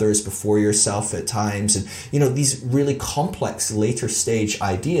put others before yourself at times. And, these really complex later stage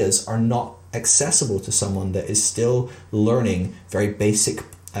ideas are not accessible to someone that is still learning very basic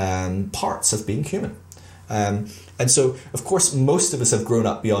parts of being human. And so, of course, most of us have grown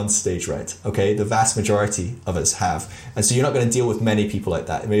up beyond stage red, okay? The vast majority of us have. And so you're not going to deal with many people like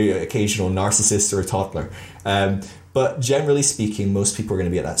that, maybe an occasional narcissist or a toddler. But generally speaking, most people are going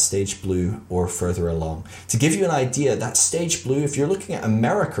to be at that stage blue or further along. To give you an idea, that stage blue, if you're looking at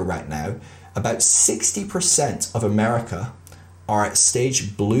America right now, about 60% of America are at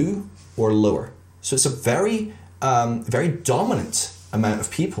stage blue or lower. So it's a very, very dominant amount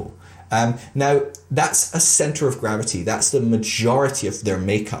of people. Now, that's a center of gravity. That's the majority of their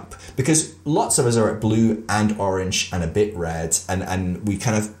makeup, because lots of us are at blue and orange and a bit red, and we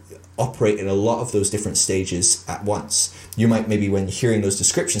kind of operate in a lot of those different stages at once. You might maybe, when hearing those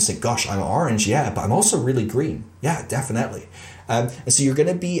descriptions, think, gosh, I'm orange, yeah, but I'm also really green. Yeah, definitely. And so you're going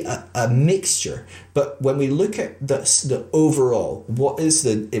to be a mixture. But when we look at the overall,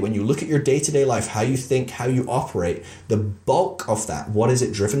 when you look at your day-to-day life, how you think, how you operate, the bulk of that, what is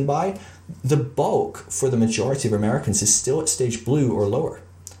it driven by? The bulk for the majority of Americans is still at stage blue or lower.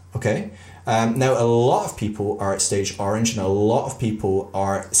 Okay? Now, a lot of people are at stage orange, and a lot of people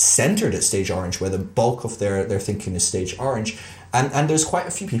are centered at stage orange, where the bulk of their thinking is stage orange. And there's quite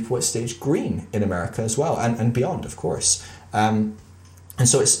a few people at stage green in America as well, and beyond, of course. And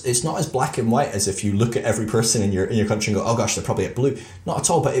so it's not as black and white as if you look at every person in your country and go, oh gosh, they're probably at blue. Not at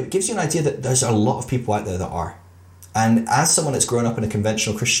all, but it gives you an idea that there's a lot of people out there that are. And as someone that's grown up in a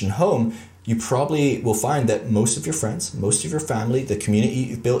conventional Christian home, you probably will find that most of your friends, most of your family, the community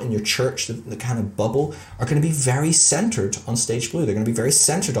you've built in your church, the kind of bubble, are going to be very centered on stage blue. They're going to be very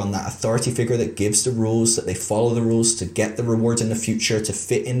centered on that authority figure that gives the rules, that they follow the rules to get the rewards in the future, to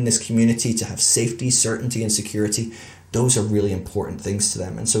fit in this community, to have safety, certainty, and security. Those are really important things to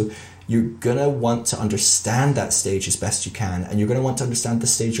them. And so you're going to want to understand that stage as best you can, and you're going to want to understand the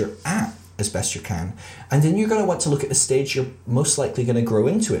stage you're at as best you can. And then you're going to want to look at the stage you're most likely going to grow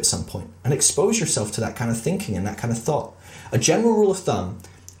into at some point and expose yourself to that kind of thinking and that kind of thought. A general rule of thumb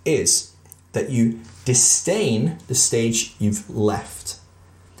is that you disdain the stage you've left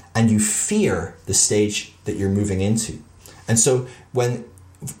and you fear the stage that you're moving into. And so when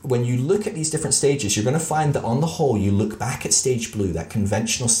you look at these different stages, you're going to find that on the whole, you look back at stage blue, that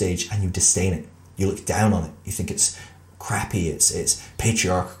conventional stage, and you disdain it. You look down on it. You think it's crappy, it's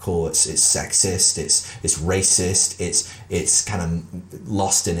patriarchal, it's sexist, it's racist, it's kind of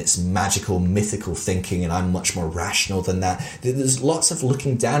lost in its magical, mythical thinking, and I'm much more rational than that. There's lots of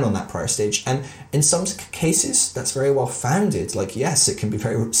looking down on that prior stage, and in some cases that's very well founded. Like, yes, it can be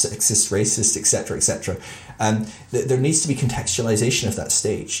very sexist, racist, etc., etc. There needs to be contextualization of that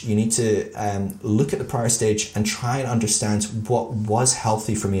stage. You need to look at the prior stage and try and understand what was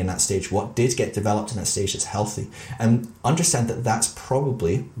healthy for me in that stage, what did get developed in that stage that's healthy, and understand that that's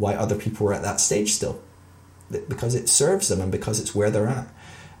probably why other people are at that stage still, because it serves them and because it's where they're at.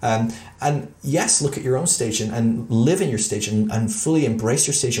 And yes, look at your own stage and live in your stage and fully embrace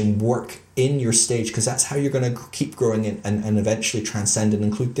your stage and work in your stage, because that's how you're going to keep growing and eventually transcend and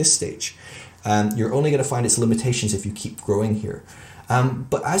include this stage. You're only going to find its limitations if you keep growing here.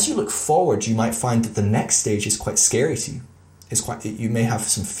 But as you look forward, you might find that the next stage is quite scary to you. You may have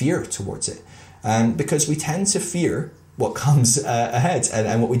some fear towards it, because we tend to fear what comes ahead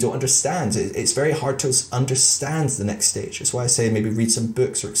and what we don't understand. It's very hard to understand the next stage. That's why I say maybe read some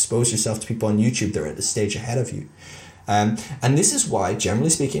books or expose yourself to people on YouTube that are at the stage ahead of you. And this is why, generally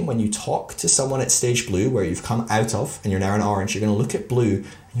speaking, when you talk to someone at stage blue, where you've come out of and you're now in orange, you're going to look at blue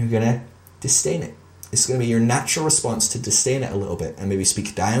and you're going to disdain it. It's going to be your natural response to disdain it a little bit and maybe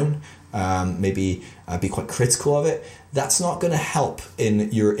speak down, maybe be quite critical of it. That's not going to help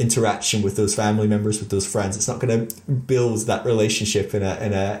in your interaction with those family members, with those friends. It's not going to build that relationship in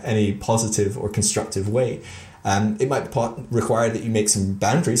any positive or constructive way. It might require that you make some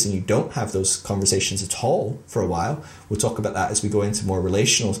boundaries and you don't have those conversations at all for a while. We'll talk about that as we go into more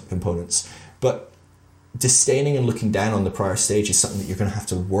relational components. But disdaining and looking down on the prior stage is something that you're going to have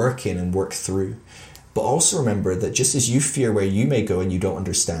to work in and work through. But also remember that just as you fear where you may go and you don't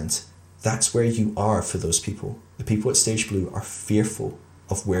understand, that's where you are for those people. The people at stage blue are fearful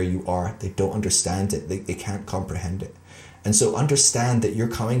of where you are. They don't understand it. They can't comprehend it. And so understand that you're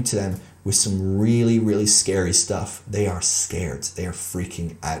coming to them with some really, really scary stuff. They are scared. They are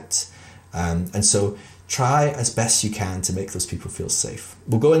freaking out. And so try as best you can to make those people feel safe.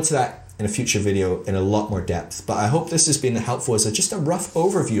 We'll go into that in a future video in a lot more depth. But I hope this has been helpful as just a rough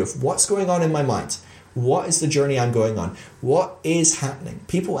overview of what's going on in my mind. What is the journey I'm going on? What is happening?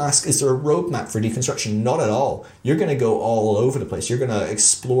 People ask, is there a roadmap for deconstruction? Not at all. You're going to go all over the place. You're going to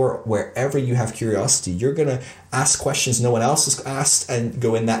explore wherever you have curiosity. You're going to ask questions no one else has asked and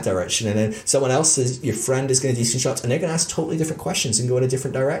go in that direction. And then someone else, your friend, is going to deconstruct and they're going to ask totally different questions and go in a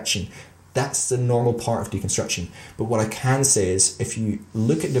different direction. That's the normal part of deconstruction. But what I can say is if you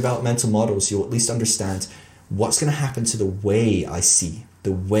look at developmental models, you'll at least understand what's going to happen to the way I see,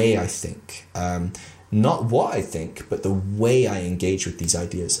 the way I think. Not what I think, but the way I engage with these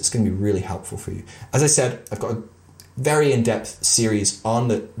ideas. It's going to be really helpful for you. As I said, I've got a very in-depth series on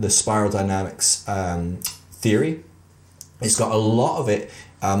the spiral dynamics theory. It's got a lot of it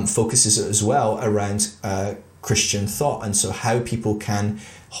focuses as well around Christian thought, and so how people can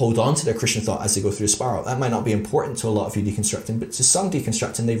hold on to their Christian thought as they go through a spiral. That might not be important to a lot of you deconstructing, but to some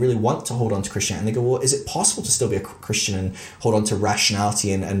deconstructing, they really want to hold on to Christianity. And they go, well, is it possible to still be a Christian and hold on to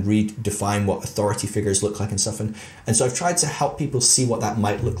rationality and redefine what authority figures look like and stuff? And so I've tried to help people see what that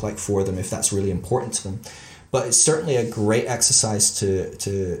might look like for them if that's really important to them. But it's certainly a great exercise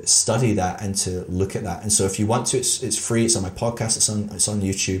to study that and to look at that. And so if you want to, it's free. It's on my podcast. It's on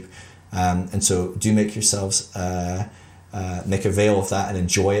YouTube. And so do make yourselves make avail of that and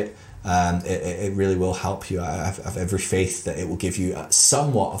enjoy it. It really will help you. I have every faith that it will give you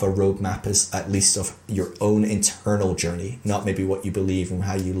somewhat of a roadmap, as at least of your own internal journey, not maybe what you believe and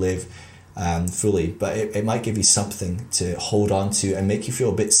how you live fully, but it might give you something to hold on to and make you feel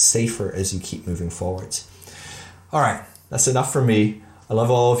a bit safer as you keep moving forward. All right, that's enough for me. I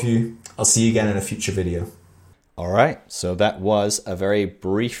love all of you. I'll see you again in a future video. All right, so that was a very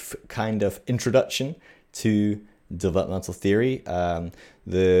brief kind of introduction to developmental theory.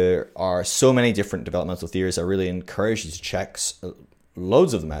 There are so many different developmental theories. I really encourage you to check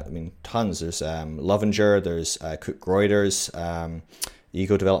loads of them out. I mean, tons. There's Lovinger, there's Cook-Greuter's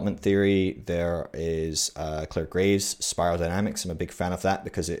ego development theory. There is Claire Graves' spiral dynamics. I'm a big fan of that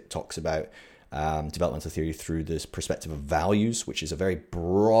because it talks about developmental theory through this perspective of values, which is a very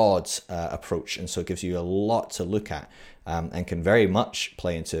broad approach, and so it gives you a lot to look at and can very much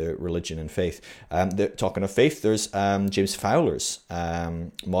play into religion and faith. Talking of faith, there's James Fowler's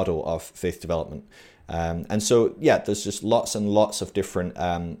model of faith development, and so yeah, there's just lots and lots of different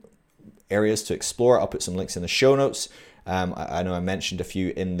areas to explore. I'll put some links in the show notes. I know I mentioned a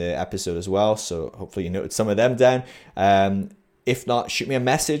few in the episode as well, so hopefully you noted some of them down. If not, shoot me a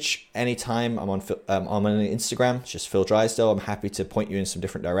message anytime. I'm on Instagram, it's just Phil Drysdale. I'm happy to point you in some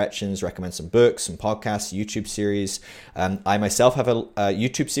different directions, recommend some books, some podcasts, YouTube series. I myself have a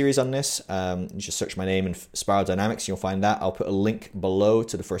YouTube series on this. You just search my name in Spiral Dynamics, you'll find that. I'll put a link below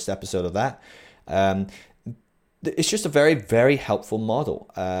to the first episode of that. It's just a very, very helpful model.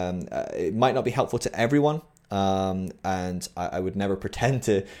 It might not be helpful to everyone. And I would never pretend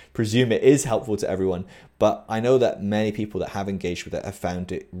to presume it is helpful to everyone, but I know that many people that have engaged with it have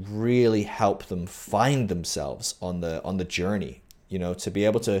found it really help them find themselves on the journey, you know, to be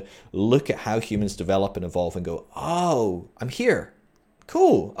able to look at how humans develop and evolve and go, oh, I'm here.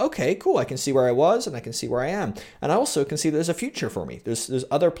 Cool. Okay, cool. I can see where I was and I can see where I am. And I also can see there's a future for me. There's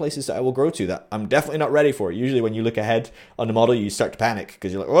other places that I will grow to that I'm definitely not ready for. Usually when you look ahead on the model, you start to panic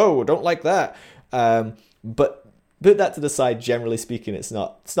because you're like, whoa, don't like that. But put that to the side. Generally speaking, it's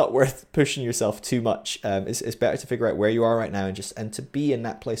not worth pushing yourself too much. It's better to figure out where you are right now and to be in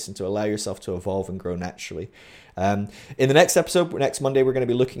that place and to allow yourself to evolve and grow naturally. In the next episode, next Monday, we're going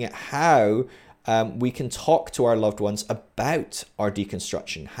to be looking at how we can talk to our loved ones about our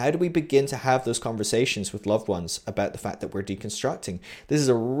deconstruction. How do we begin to have those conversations with loved ones about the fact that we're deconstructing? This is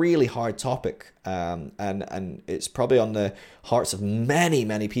a really hard topic, and it's probably on the hearts of many,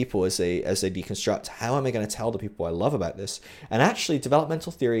 many people as they deconstruct. How am I going to tell the people I love about this? And actually,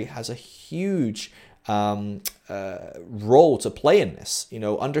 developmental theory has a huge role to play in this. You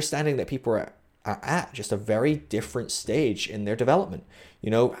know, understanding that people are at just a very different stage in their development. You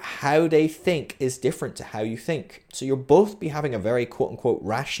know, how they think is different to how you think. So you'll both be having a very quote unquote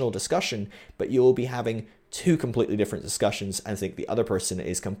rational discussion, but you'll be having two completely different discussions and think the other person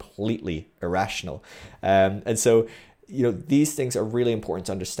is completely irrational. And so, you know, these things are really important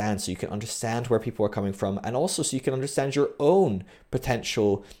to understand so you can understand where people are coming from, and also so you can understand your own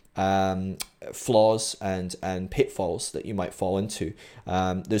potential flaws and pitfalls that you might fall into.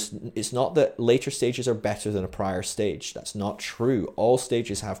 It's not that later stages are better than a prior stage. That's not true. All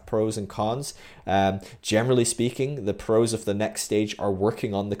stages have pros and cons. Generally speaking, the pros of the next stage are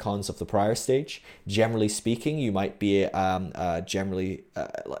working on the cons of the prior stage. Generally speaking, you might be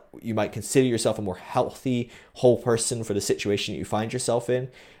you might consider yourself a more healthy, whole person for the situation that you find yourself in.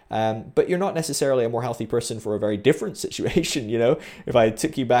 But you're not necessarily a more healthy person for a very different situation. You know, if I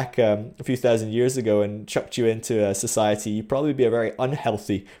took you back a few thousand years ago and chucked you into a society, you'd probably be a very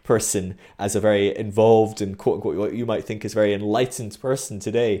unhealthy person as a very involved and quote unquote what you might think is very enlightened person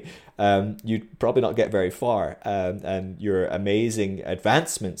today. You'd probably not get very far. And your amazing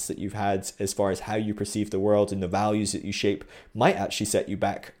advancements that you've had as far as how you perceive the world and the values that you shape might actually set you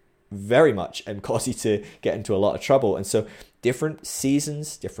back very much and cause you to get into a lot of trouble. And so different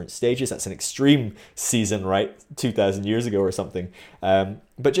seasons, different stages. That's an extreme season, right? 2,000 years ago or something.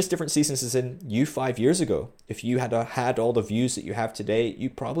 But just different seasons as in you 5 years ago. If you had had all the views that you have today,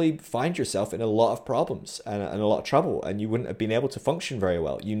 you'd probably find yourself in a lot of problems and a lot of trouble, and you wouldn't have been able to function very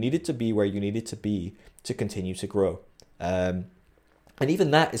well. You needed to be where you needed to be to continue to grow. And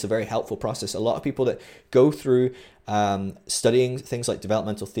even that is a very helpful process. A lot of people that go through studying things like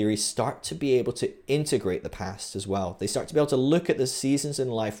developmental theory start to be able to integrate the past as well. They start to be able to look at the seasons in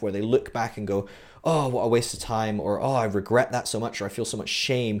life where they look back and go, oh, what a waste of time, or oh, I regret that so much, or I feel so much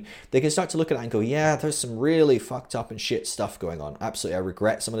shame. They can start to look at it and go, yeah, there's some really fucked up and shit stuff going on. Absolutely, I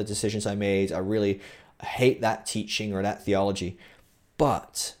regret some of the decisions I made. I really hate that teaching or that theology.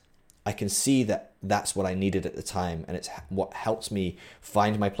 But I can see that that's what I needed at the time, and it's what helped me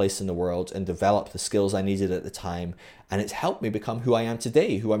find my place in the world and develop the skills I needed at the time, and it's helped me become who I am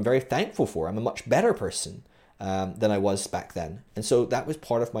today, who I'm very thankful for. I'm a much better person than I was back then, and so that was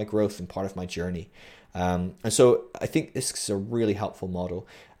part of my growth and part of my journey. And so I think this is a really helpful model.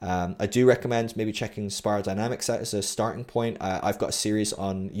 I do recommend maybe checking Spiral Dynamics out as a starting point. I've got a series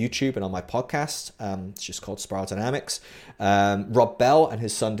on YouTube and on my podcast. It's just called Spiral Dynamics. Rob Bell and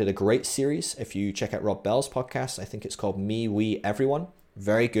his son did a great series. If you check out Rob Bell's podcast, I think it's called Me, We, Everyone.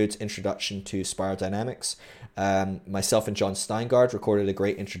 Very good introduction to Spiral Dynamics. Myself and John Steingard recorded a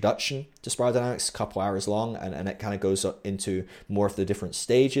great introduction to Spiral Dynamics, a couple hours long, and it kind of goes into more of the different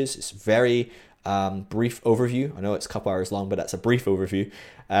stages. It's very brief overview. I know it's a couple hours long, but that's a brief overview.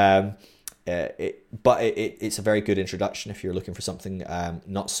 It's a very good introduction if you're looking for something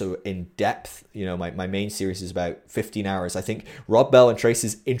not so in depth. You know, my main series is about 15 hours. I think Rob Bell and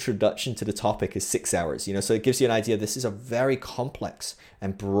Trace's introduction to the topic is 6 hours. You know, so it gives you an idea. This is a very complex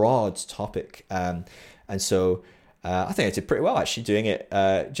and broad topic, and so I think I did pretty well actually doing it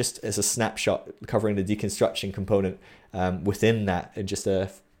just as a snapshot, covering the deconstruction component within that in just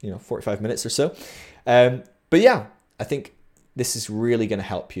 45 minutes or so. But yeah, I think this is really going to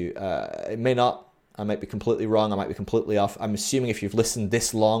help you. It may not. I might be completely wrong. I might be completely off. I'm assuming if you've listened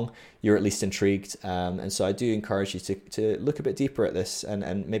this long, you're at least intrigued. And so I do encourage you to look a bit deeper at this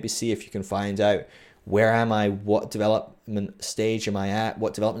and maybe see if you can find out, where am I? What development stage am I at?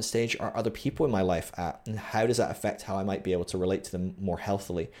 What development stage are other people in my life at? And how does that affect how I might be able to relate to them more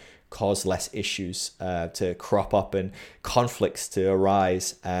healthily, cause less issues to crop up and conflicts to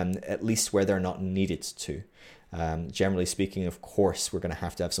arise, at least where they're not needed to. Generally speaking, of course, we're going to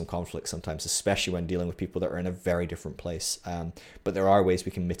have some conflict sometimes, especially when dealing with people that are in a very different place. But there are ways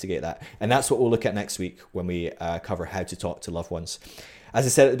we can mitigate that. And that's what we'll look at next week when we cover how to talk to loved ones. As I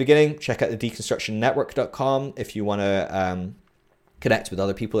said at the beginning, check out the deconstructionnetwork.com if you want to connect with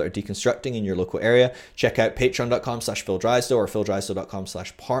other people that are deconstructing in your local area. Check out patreon.com/phildrysdale or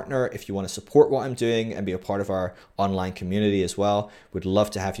phildrysdale.com/partner if you want to support what I'm doing and be a part of our online community as well. Would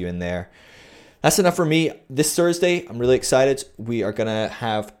love to have you in there. That's enough for me. This Thursday, I'm really excited. We are going to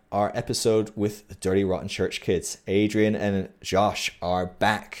have our episode with the Dirty Rotten Church Kids. Adrian and Josh are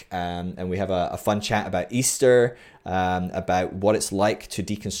back, and we have a fun chat about Easter, about what it's like to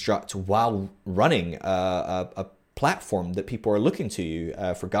deconstruct while running a platform that people are looking to you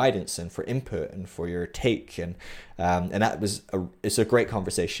for guidance and for input and for your take, and it's a great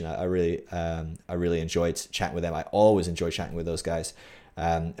conversation. I really enjoyed chatting with them. I always enjoy chatting with those guys,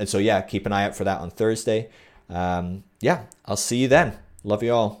 and so yeah, keep an eye out for that on Thursday. I'll see you then. Love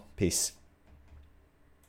you all. Peace.